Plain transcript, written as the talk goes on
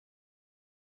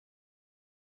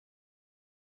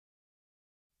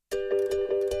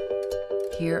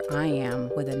here I am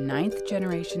with a 9th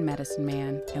generation medicine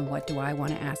man, and what do I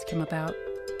want to ask him about?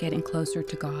 Getting closer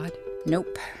to God?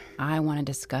 Nope. I want to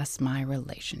discuss my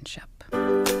relationship.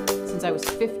 Since I was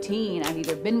 15, I've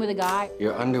either been with a guy...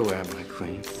 Your underwear, my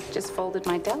queen. Just folded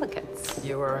my delicates.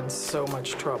 You are in so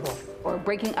much trouble. Or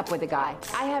breaking up with a guy.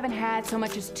 I haven't had so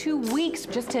much as 2 weeks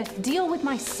just to deal with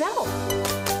myself.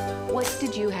 What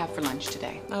did you have for lunch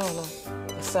today? I don't know.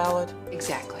 A salad?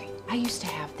 Exactly. I used to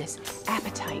have this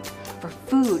appetite for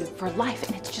food, for life,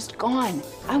 and it's just gone.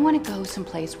 I want to go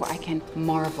someplace where I can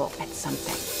marvel at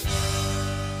something.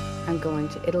 I'm going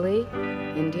to Italy,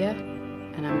 India,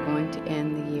 and I'm going to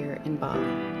end the year in Bali.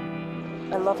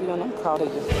 I love you and I'm proud of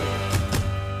you.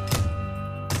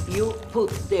 You put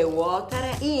the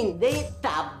water in the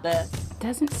tub.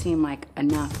 Doesn't seem like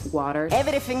enough water.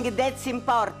 Everything that's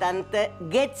important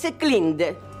gets cleaned.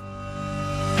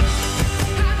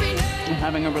 I'm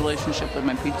having a relationship with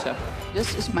my pizza.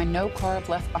 This is my no-carb,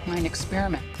 left-behind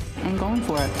experiment. I'm going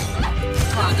for it.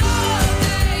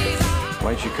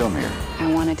 Why'd you come here?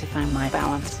 I wanted to find my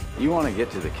balance. You want to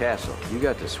get to the castle. You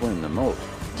got to swim the moat.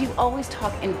 Do you always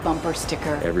talk in bumper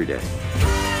sticker? Every day.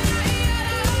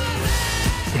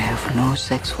 You have no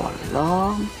sex for a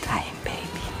long time,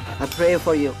 baby. I pray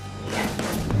for you.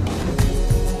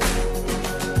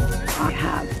 I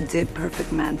have the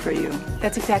perfect man for you.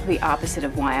 That's exactly the opposite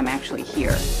of why I'm actually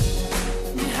here.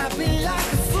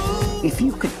 If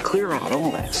you could clear out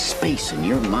all that space in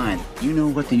your mind, you know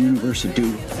what the universe would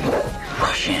do?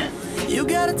 Rush in. You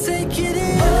gotta take it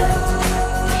in.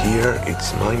 Here,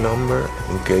 it's my number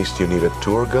in case you need a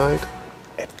tour guide.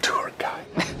 A tour guide.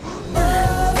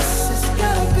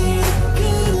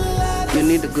 You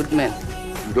need a good man.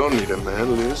 You don't need a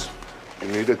man, Liz. You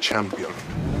need a champion.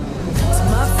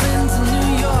 My friends in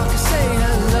New York say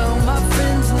hello. My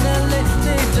friends in LA,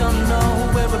 they don't know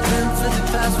where I've been for the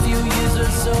past few years or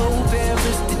so.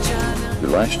 Paris to China.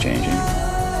 Your life's changing.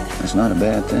 That's not a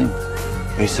bad thing.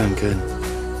 You sound good.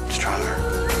 Stronger.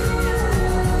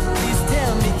 Please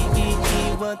tell me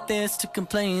what there's to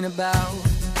complain about.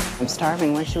 I'm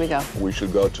starving. Where should we go? We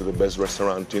should go to the best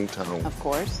restaurant in town. Of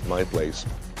course. My place.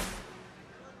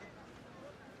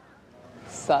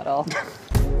 Subtle.